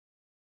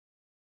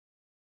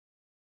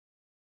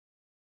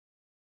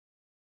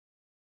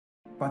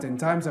But in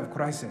times of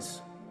crisis,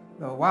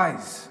 the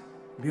wise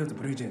build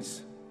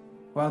bridges,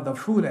 while the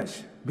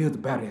foolish build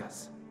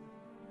barriers.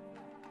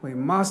 We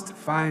must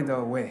find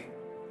a way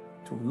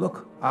to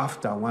look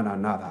after one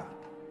another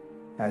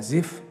as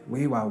if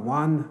we were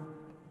one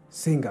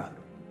single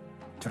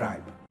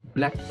tribe.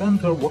 Black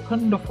Panther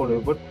Wakanda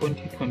Forever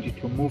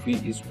 2022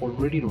 movie is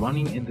already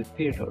running in the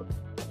theater.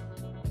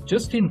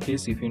 Just in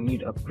case if you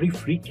need a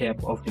brief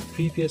recap of the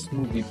previous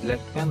movie Black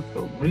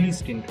Panther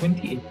released in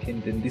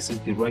 2018, then this is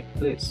the right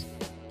place.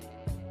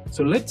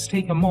 So let's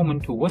take a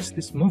moment to watch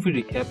this movie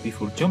recap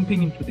before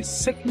jumping into the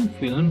second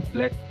film,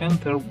 Black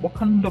Panther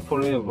Wakanda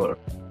Forever.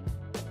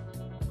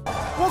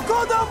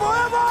 Wakanda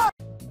Forever!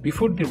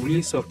 Before the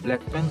release of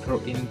Black Panther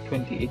in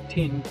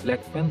 2018,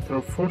 Black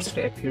Panther first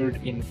appeared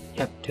in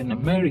Captain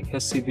America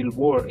Civil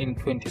War in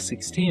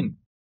 2016.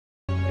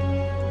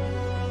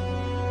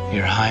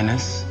 Your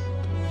Highness.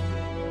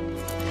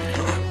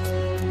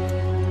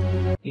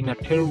 In a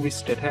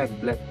terrorist attack,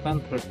 Black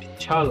Panther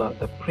T'Challa,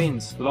 the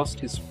prince, lost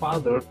his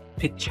father,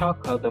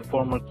 T'Chaka, the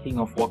former king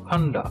of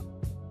Wakanda.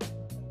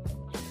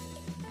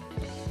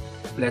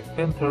 Black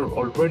Panther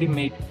already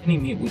made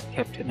enemy with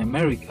Captain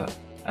America,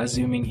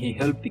 assuming he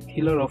helped the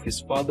killer of his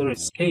father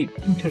escape,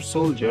 Winter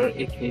Soldier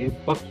aka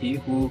Bucky,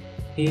 who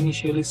he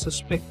initially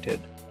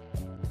suspected.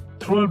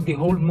 Throughout the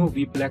whole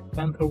movie, Black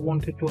Panther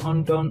wanted to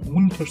hunt down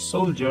Winter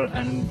Soldier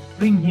and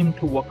bring him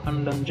to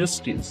Wakandan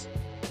justice.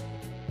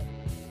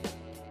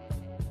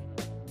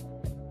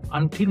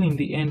 Until in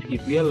the end he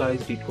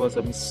realized it was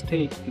a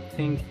mistake to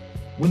think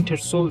Winter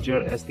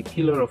Soldier as the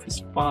killer of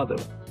his father.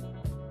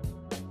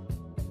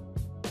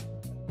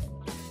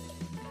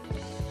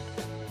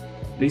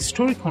 The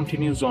story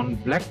continues on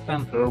Black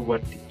Panther where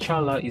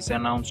T'Challa is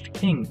announced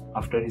king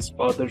after his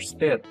father's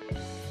death.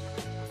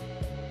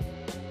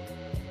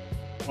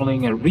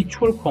 Following a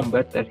ritual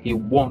combat that he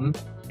won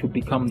to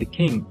become the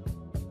king.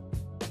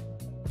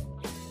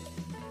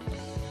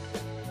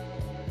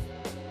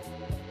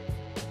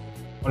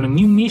 On a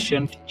new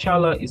mission,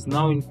 T'Challa is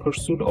now in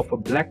pursuit of a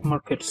black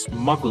market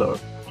smuggler,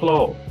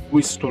 Claw,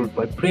 who stole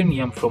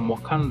vibranium from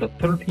Wakanda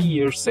 30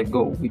 years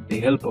ago with the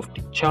help of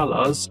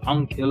T'Challa's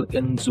uncle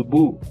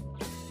Nzubu.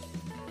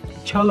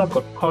 T'Challa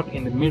got caught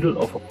in the middle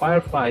of a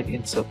firefight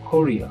in South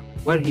Korea,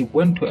 where he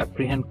went to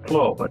apprehend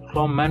Claw, but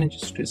Claw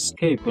manages to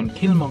escape when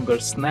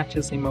Killmonger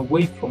snatches him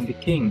away from the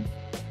king.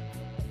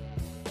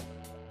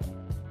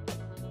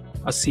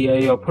 A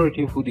CIA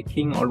operative who the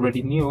king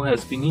already knew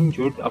has been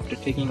injured after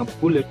taking a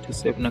bullet to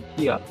save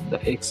Nakia,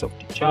 the ex of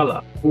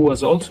T'Challa, who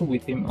was also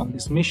with him on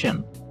this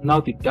mission. Now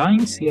the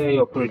dying CIA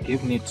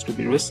operative needs to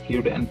be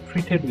rescued and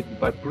treated with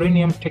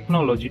vibranium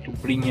technology to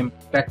bring him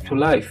back to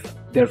life.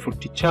 Therefore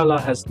T'Challa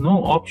has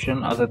no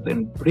option other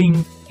than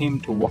bring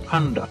him to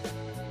Wakanda.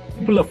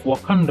 People of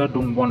Wakanda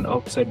don't want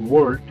outside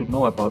world to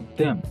know about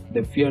them.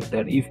 They fear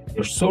that if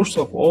the source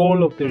of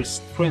all of their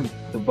strength,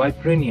 the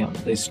vibranium,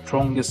 the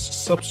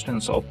strongest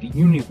substance of the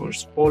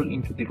universe, fall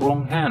into the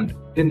wrong hand,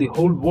 then the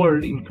whole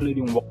world,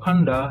 including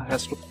Wakanda,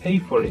 has to pay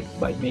for it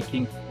by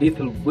making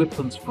lethal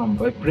weapons from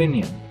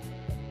vibranium.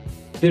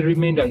 They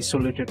remained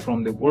isolated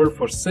from the world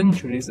for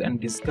centuries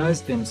and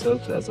disguised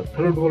themselves as a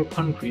third world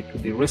country to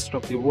the rest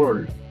of the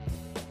world.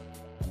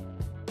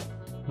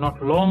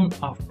 Not long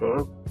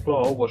after,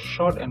 Claw was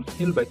shot and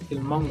killed by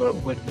Killmonger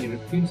when he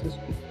refuses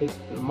to take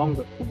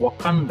Killmonger to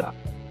Wakanda.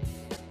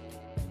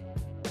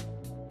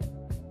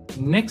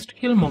 Next,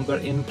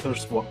 Killmonger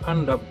enters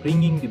Wakanda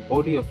bringing the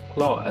body of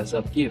Claw as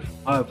a gift.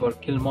 However,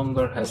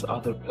 Killmonger has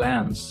other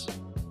plans.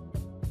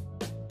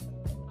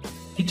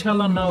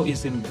 T'Challa now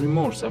is in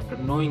remorse after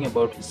knowing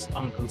about his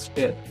uncle's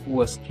death, who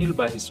was killed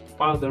by his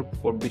father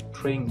for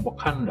betraying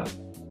Wakanda.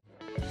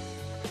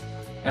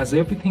 As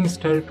everything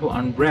started to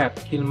unwrap,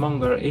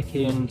 Killmonger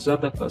aka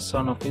N'Zadaka,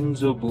 son of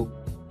Nzobu,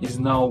 is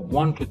now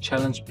one to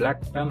challenge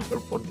Black Panther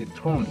for the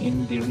throne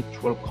in the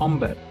ritual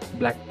combat.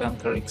 Black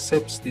Panther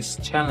accepts this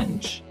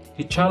challenge.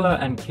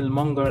 T'Challa and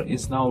Killmonger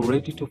is now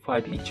ready to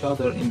fight each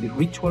other in the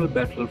ritual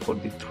battle for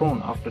the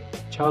throne after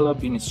T'Challa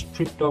being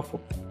stripped off of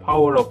the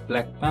power of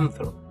Black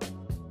Panther.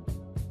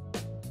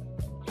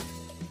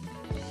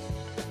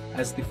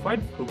 As the fight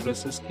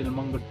progresses,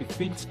 Killmonger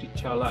defeats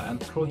T'Challa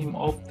and throws him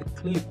off the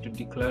cliff to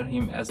declare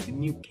him as the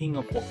new king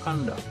of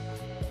Wakanda.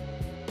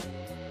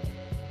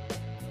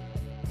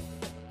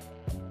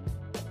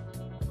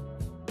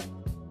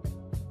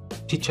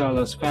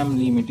 T'Challa's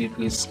family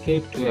immediately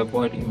escape to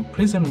avoid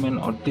imprisonment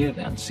or death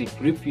and seek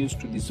refuge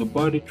to the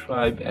Zubari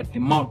tribe at the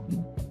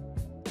mountain.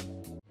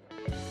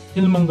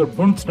 Killmonger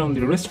burns down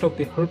the rest of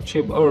the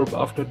heart-shaped herb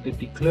after they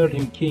declared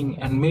him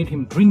king and made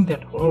him drink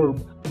that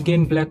herb to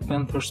gain Black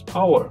Panther's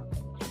power.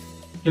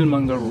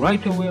 Killmonger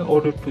right away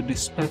ordered to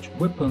dispatch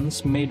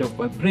weapons made of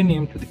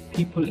vibranium to the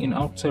people in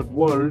outside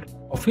world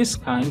of his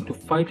kind to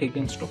fight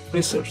against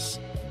oppressors.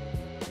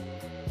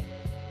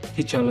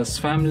 T'Challa's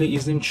family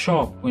is in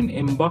shock when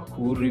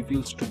M'Baku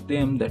reveals to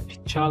them that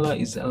T'Challa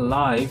is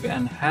alive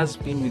and has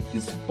been with the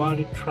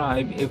Zubari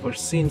tribe ever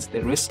since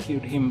they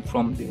rescued him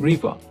from the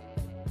river.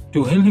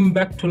 To heal him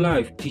back to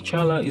life,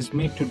 T'Challa is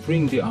made to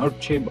drink the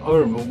heart-shaped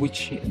herb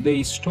which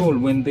they stole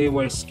when they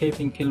were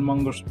escaping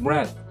Killmonger's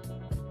wrath.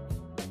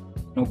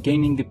 Now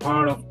gaining the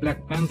power of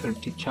Black Panther,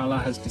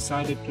 T'Challa has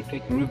decided to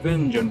take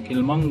revenge on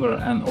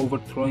Killmonger and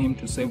overthrow him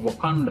to save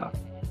Wakanda.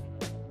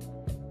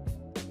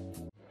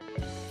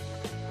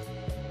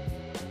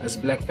 As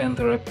Black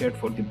Panther appeared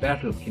for the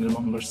battle,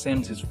 Killmonger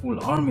sends his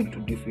full army to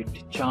defeat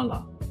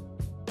T'Challa.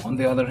 On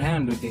the other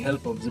hand, with the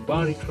help of the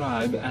Bari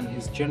tribe and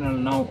his general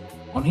now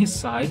on his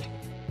side,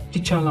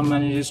 T'Challa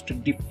manages to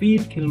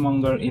defeat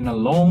Killmonger in a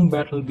long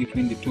battle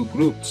between the two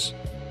groups.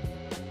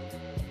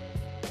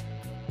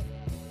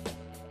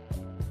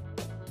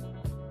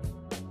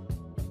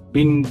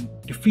 Being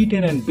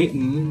defeated and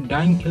beaten,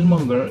 dying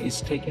Killmonger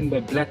is taken by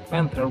Black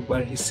Panther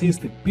where he sees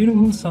the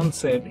beautiful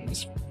sunset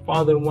his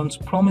father once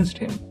promised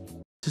him.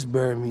 Just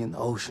bury me in the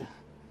ocean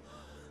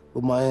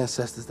with my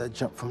ancestors that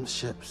jumped from the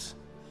ships.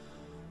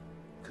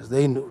 Because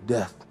they knew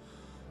death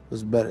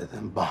was better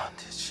than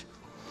bondage.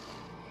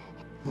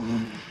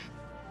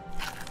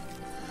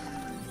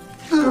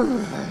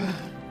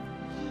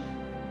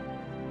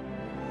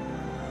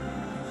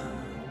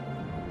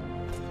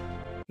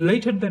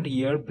 Later that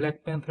year,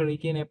 Black Panther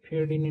again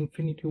appeared in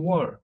Infinity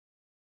War.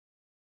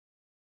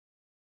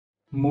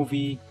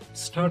 Movie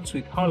starts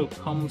with Hulk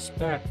comes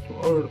back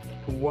to Earth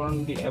to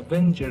warn the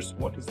Avengers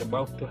what is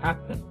about to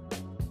happen.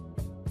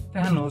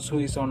 Thanos, who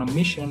is on a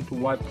mission to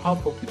wipe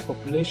half of the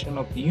population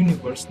of the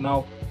universe,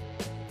 now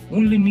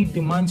only needs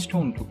the Mind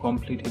Stone to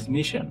complete his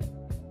mission.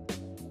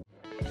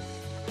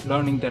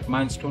 Learning that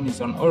Mind Stone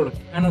is on Earth,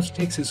 Thanos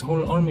takes his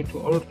whole army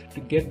to Earth to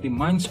get the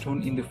Mind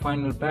Stone in the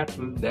final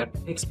battle that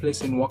takes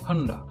place in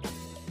Wakanda.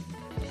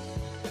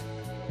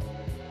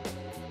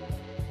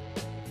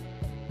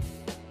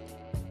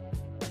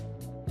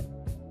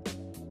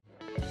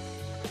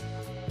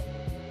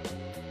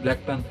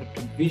 Black Panther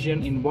took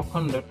Vision in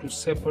Wakanda to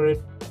separate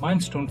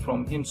Mind Stone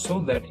from him so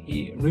that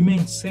he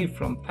remains safe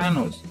from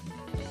Thanos.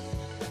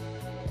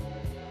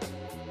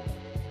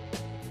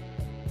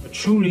 But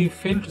Shuri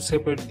failed to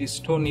separate the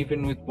stone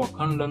even with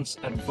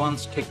Wakandans'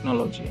 advanced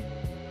technology.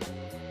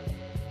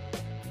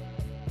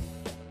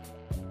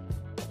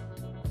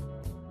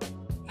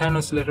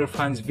 Thanos later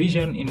finds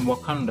Vision in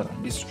Wakanda,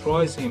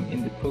 destroys him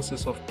in the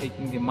process of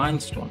taking the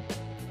Mind Stone.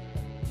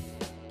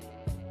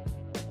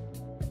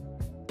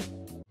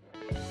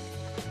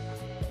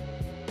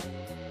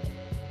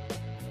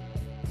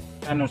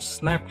 Thanos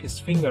snapped his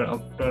finger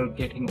after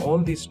getting all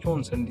these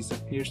stones and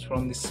disappears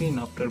from the scene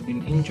after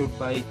being injured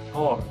by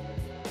Thor.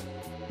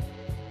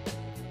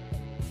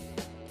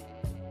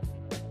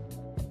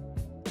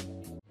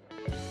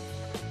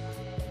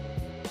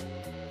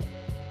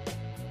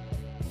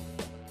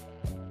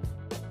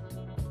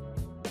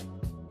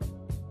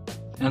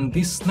 And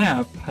this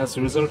snap has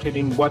resulted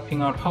in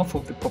wiping out half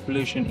of the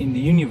population in the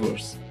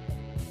universe.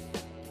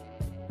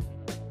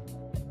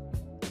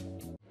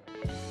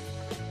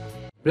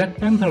 Black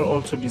Panther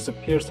also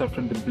disappears after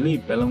the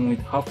blip along with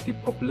half the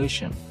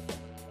population.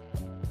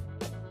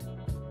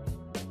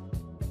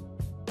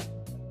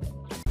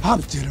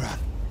 Up, General.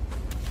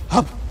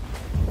 Up.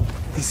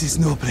 This is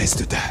no place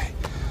to die.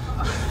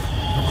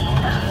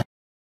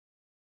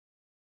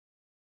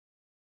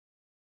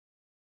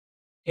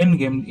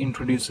 Endgame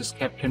introduces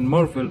Captain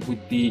Marvel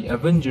with the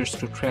Avengers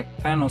to track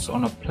Thanos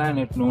on a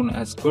planet known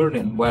as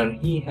Garden, where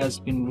he has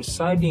been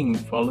residing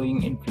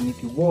following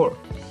Infinity War.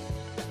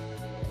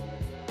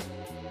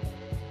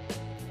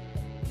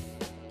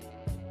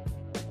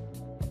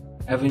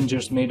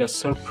 Avengers made a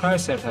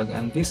surprise attack,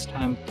 and this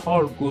time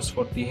Thor goes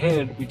for the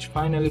head, which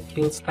finally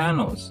kills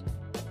Thanos.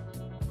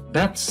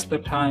 That's the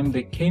time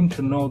they came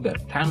to know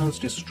that Thanos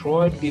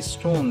destroyed these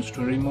stones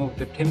to remove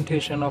the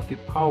temptation of the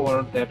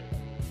power that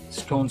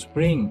stones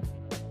bring.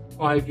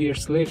 5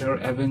 years later,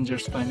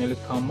 Avengers finally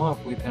come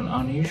up with an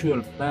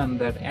unusual plan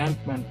that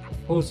Ant-Man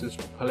proposes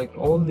to collect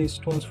all these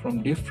stones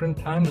from different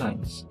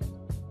timelines.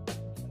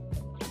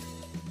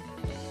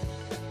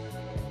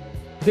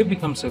 They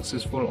become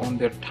successful on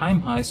their time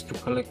heist to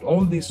collect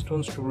all these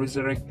stones to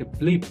resurrect the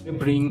blip. They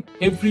bring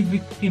every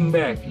victim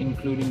back,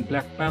 including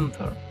Black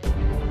Panther.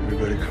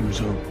 Everybody comes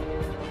home.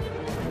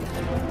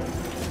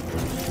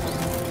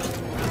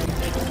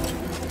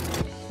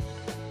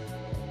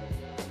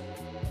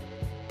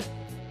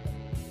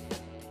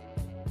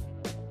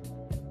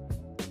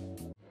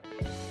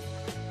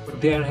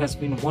 But there has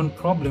been one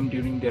problem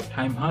during their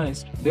time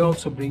heist. They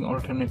also bring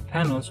alternate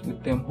Thanos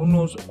with them, who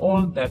knows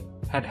all that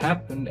had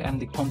happened and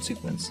the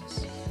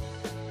consequences.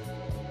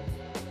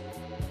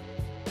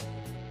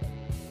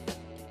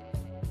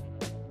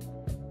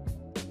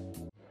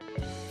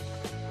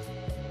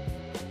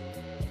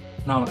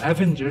 Now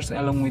Avengers,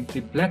 along with the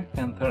Black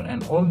Panther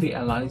and all the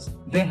allies,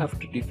 they have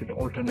to defeat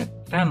alternate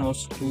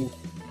Thanos to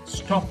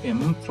stop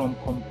him from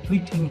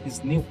completing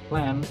his new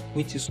plan,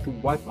 which is to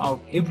wipe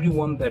out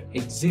everyone that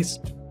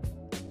exists.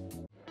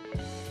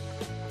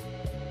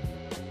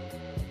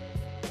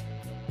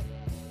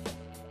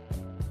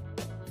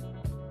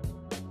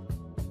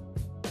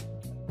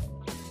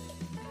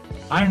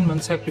 Iron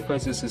Man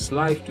sacrifices his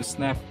life to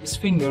snap his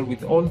finger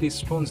with all these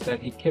stones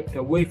that he kept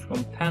away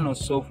from Thanos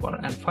so far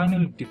and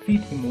finally defeat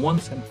him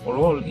once and for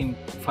all in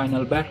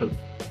final battle.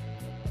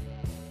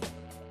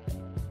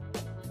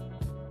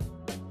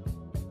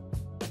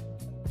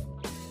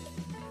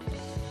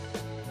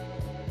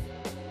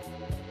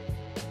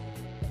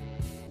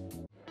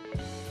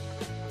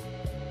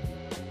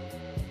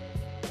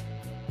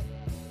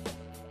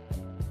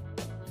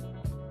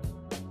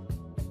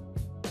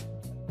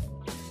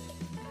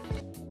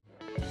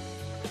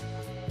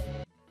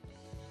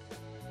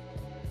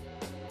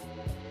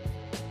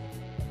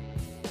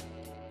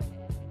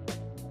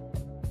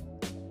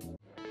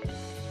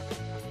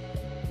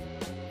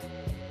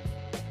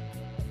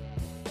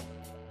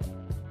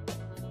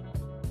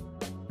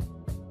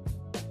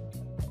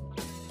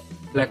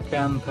 Black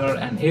Panther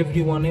and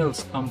everyone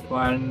else come to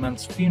Iron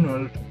Man's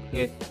funeral to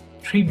pay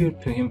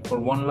tribute to him for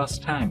one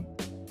last time.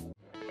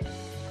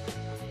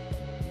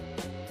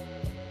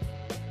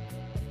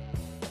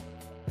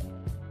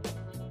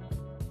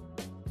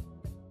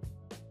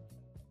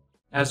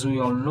 As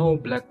we all know,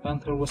 Black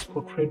Panther was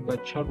portrayed by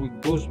Chadwick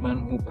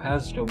Boseman, who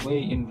passed away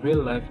in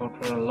real life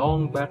after a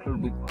long battle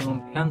with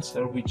colon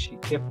cancer, which he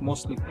kept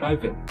mostly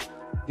private.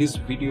 This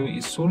video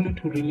is solely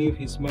to relive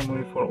his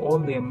memory for all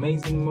the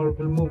amazing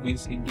Marvel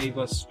movies he gave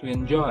us to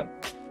enjoy.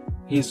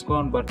 He is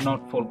gone but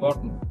not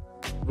forgotten.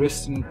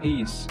 Rest in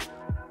peace.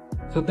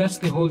 So that's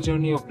the whole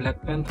journey of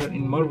Black Panther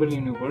in Marvel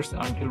Universe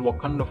until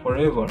Wakanda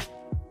Forever.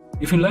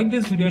 If you like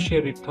this video,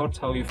 share your thoughts,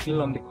 how you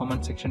feel on the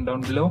comment section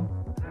down below.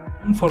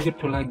 Don't forget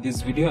to like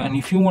this video, and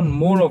if you want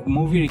more of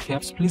movie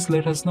recaps, please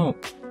let us know.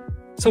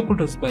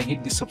 Support us by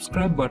hitting the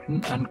subscribe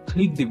button and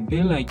click the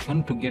bell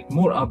icon to get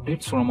more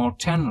updates from our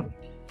channel.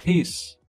 Peace.